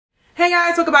Hey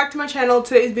guys, welcome back to my channel.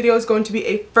 Today's video is going to be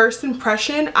a first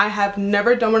impression. I have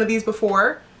never done one of these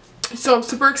before, so I'm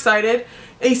super excited.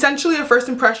 Essentially, a first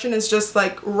impression is just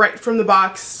like right from the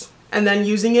box and then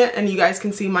using it, and you guys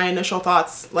can see my initial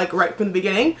thoughts like right from the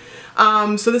beginning.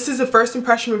 So this is a first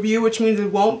impression review, which means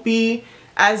it won't be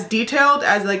as detailed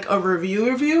as like a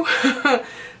review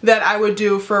that I would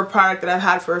do for a product that I've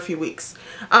had for a few weeks.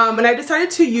 And I decided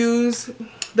to use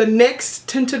the NYX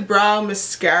Tinted Brow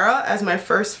Mascara as my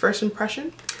first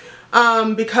impression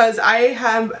because I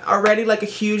have already like a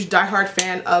huge diehard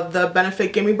fan of the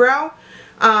Benefit Gimme Brow,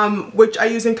 which I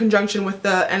use in conjunction with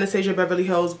the Anastasia Beverly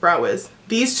Hills Brow Wiz.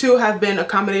 These two have been a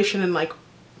combination in like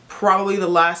probably the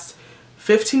last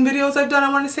 15 videos I've done.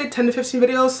 I want to say 10 to 15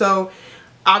 videos, so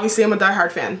obviously I'm a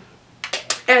diehard fan.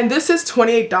 And this is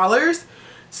 $28.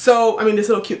 So, I mean, this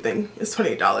little cute thing is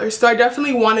 $28. So I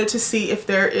definitely wanted to see if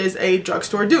there is a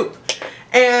drugstore dupe.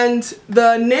 And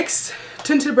the NYX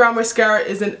Tinted Brow Mascara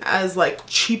isn't as like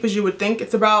cheap as you would think.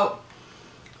 It's about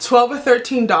 $12 or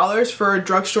 $13 for a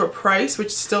drugstore price, which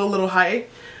is still a little high.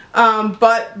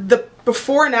 But the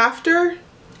before and after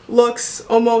looks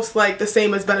almost like the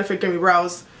same as Benefit Gimme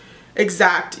Brow's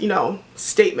exact, you know,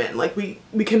 statement. Like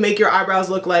we can make your eyebrows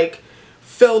look like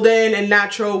filled in and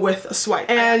natural with a swipe.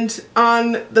 And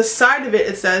on the side of it,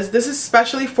 it says, this is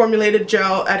specially formulated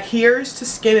gel adheres to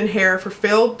skin and hair for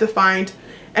filled, defined,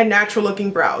 and natural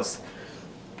looking brows.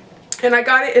 And I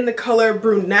got it in the color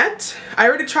brunette. I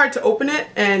already tried to open it,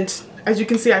 and as you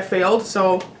can see, I failed,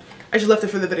 so I just left it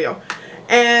for the video.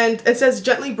 And it says,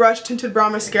 gently brush tinted brow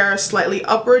mascara slightly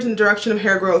upwards in the direction of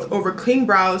hair growth over clean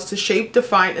brows to shape,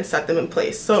 define, and set them in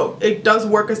place. So it does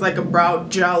work as like a brow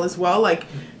gel as well, like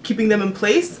keeping them in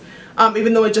place,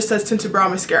 even though it just says tinted brow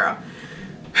mascara.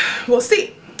 We'll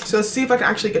see. So let's see if I can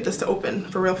actually get this to open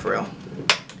for real, for real.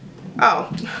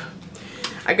 Oh,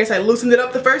 I guess I loosened it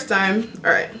up the first time.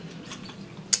 All right.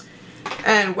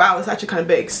 And wow, it's actually kind of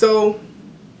big. So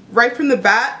right from the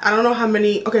bat, I don't know how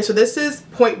many. Okay, so this is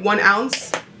 0.1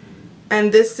 ounce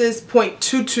and this is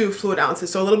 0.22 fluid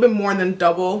ounces, so a little bit more than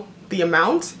double the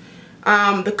amount.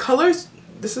 The colors,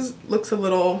 looks a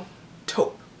little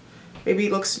taupe. Maybe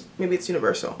it's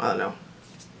universal, I don't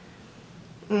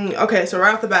know. Okay, so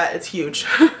right off the bat, it's huge.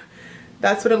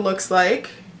 That's what it looks like,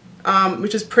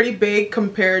 which is pretty big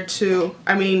compared to,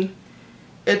 I mean,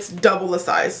 it's double the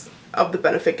size of the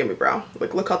Benefit Gimme Brow.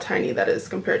 Like, look how tiny that is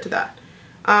compared to that.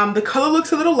 The color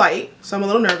looks a little light, so I'm a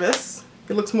little nervous.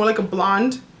 It looks more like a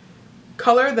blonde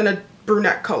color than a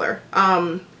brunette color.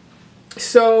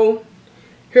 So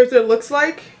here's what it looks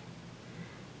like.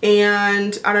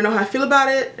 And I don't know how I feel about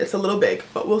it. It's a little big,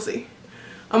 but we'll see.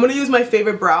 I'm going to use my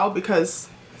favorite brow because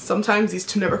sometimes these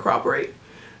two never cooperate.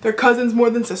 They're cousins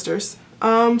more than sisters. So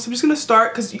I'm just going to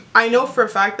start because I know for a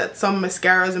fact that some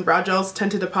mascaras and brow gels tend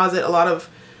to deposit a lot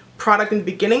of product in the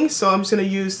beginning. So I'm just going to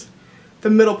use the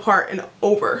middle part and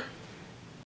over.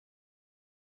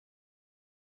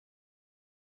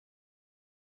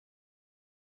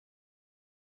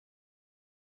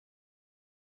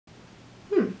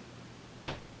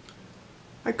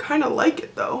 I kind of like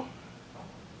it though.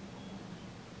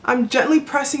 I'm gently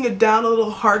pressing it down a little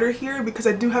harder here because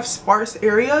I do have sparse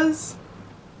areas.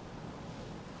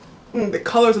 The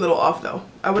color's a little off though.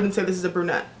 I wouldn't say this is a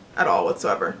brunette at all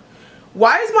whatsoever.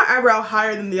 Why is my eyebrow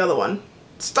higher than the other one?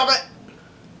 Stop it!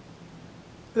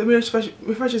 Let me just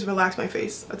relax my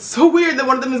face. That's so weird that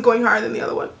one of them is going higher than the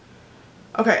other one.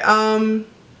 Okay, I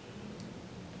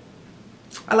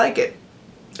like it.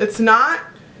 It's not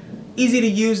easy to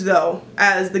use though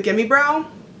as the Gimme Brow.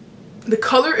 The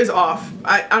color is off.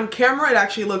 On camera it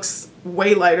actually looks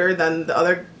way lighter than the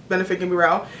other Benefit Gimme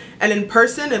Brow, and in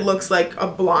person it looks like a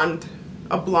blonde.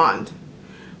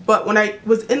 But when I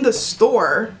was in the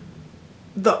store,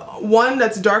 the one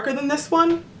that's darker than this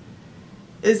one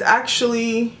is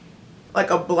actually like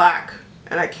a black,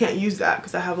 and I can't use that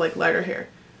because I have like lighter hair.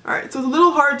 Alright, so it's a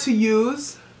little hard to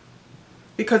use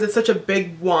because it's such a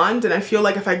big wand, and I feel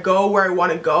like if I go where I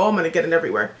want to go, I'm going to get it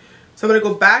everywhere. So I'm going to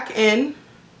go back in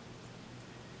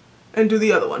and do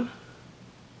the other one.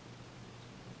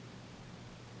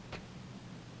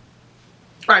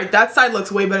 Alright, that side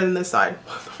looks way better than this side.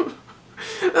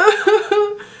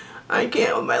 I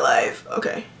can't with my life.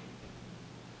 Okay.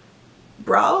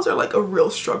 Brows are like a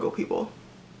real struggle, people.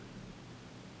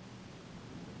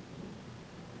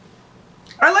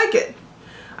 I like it.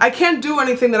 I can't do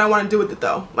anything that I want to do with it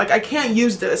though. Like, I can't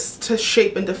use this to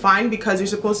shape and define because you're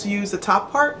supposed to use the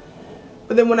top part.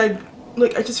 But then when I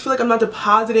just feel like I'm not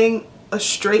depositing a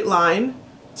straight line.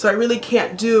 So I really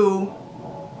can't do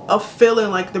a fill in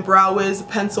like the Brow Wiz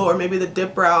pencil or maybe the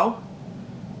dip brow.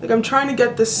 Like, I'm trying to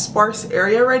get this sparse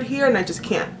area right here and I just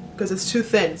can't because it's too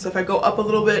thin. So if I go up a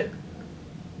little bit,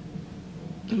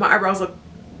 my eyebrows look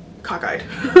cockeyed.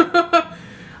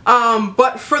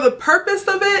 But for the purpose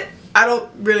of it, I don't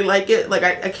really like it. Like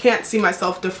I can't see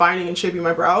myself defining and shaping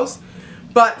my brows.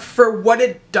 But for what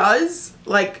it does,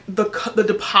 like the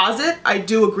deposit, I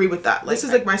do agree with that. Like, this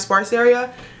is like my sparse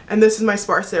area, and this is my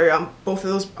sparse area on both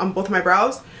of my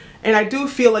brows, and I do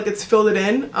feel like it's filled it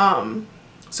in.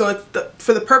 So it's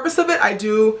for the purpose of it, I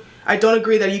don't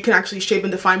agree that you can actually shape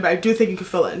and define, but I do think you can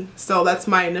fill in. So that's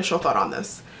my initial thought on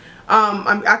this.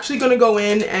 I'm actually gonna go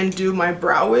in and do my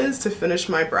brow wiz to finish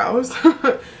my brows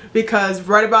because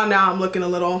right about now I'm looking a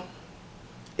little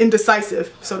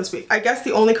indecisive, so to speak. I guess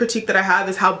the only critique that I have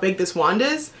is how big this wand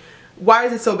is. Why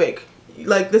is it so big?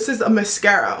 Like, this is a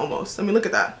mascara almost. I mean, look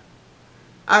at that.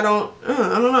 I don't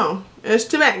know. It's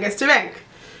too big. It's too big.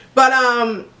 But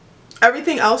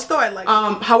everything else though I like.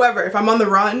 However, if I'm on the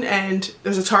run and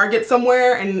there's a Target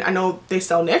somewhere and I know they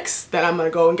sell NYX, then I'm gonna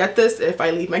go and get this if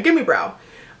I leave my gimme brow.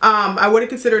 I wouldn't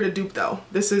consider it a dupe though.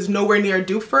 This is nowhere near a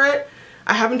dupe for it.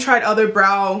 I haven't tried other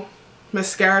brow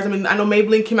mascaras. I mean, I know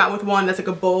Maybelline came out with one that's like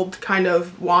a bulbed kind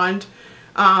of wand,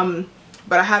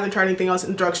 but I haven't tried anything else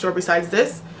in the drugstore besides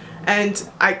this, and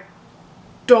I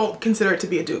don't consider it to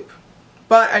be a dupe.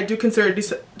 But I do consider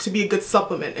it to be a good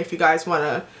supplement if you guys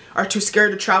are too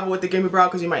scared to travel with the gimme brow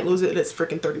because you might lose it. It's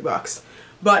freaking 30 bucks.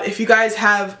 But if you guys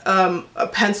have a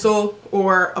pencil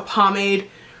or a pomade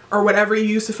or whatever you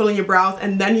use to fill in your brows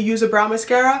and then you use a brow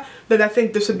mascara, then I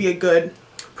think this would be a good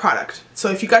product.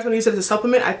 So if you guys want to use it as a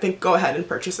supplement, I think go ahead and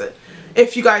purchase it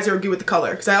if you guys are agree with the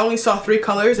color, because I only saw 3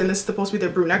 colors and this is supposed to be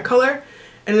their brunette color,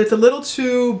 and it's a little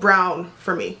too brown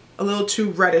for me, a little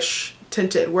too reddish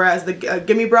tinted, whereas the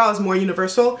gimme brow is more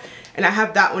universal, and I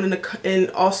have that one in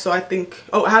also I think,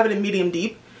 oh, I have it in medium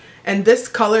deep, and this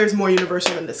color is more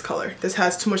universal than this color. This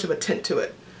has too much of a tint to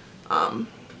it,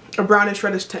 a brownish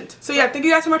reddish tint. So yeah, thank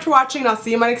you guys so much for watching, and I'll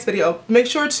see you in my next video. Make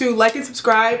sure to like and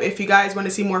subscribe if you guys want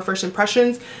to see more first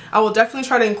impressions. I will definitely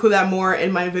try to include that more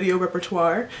in my video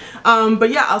repertoire. But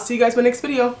yeah, I'll see you guys in my next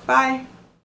video. Bye.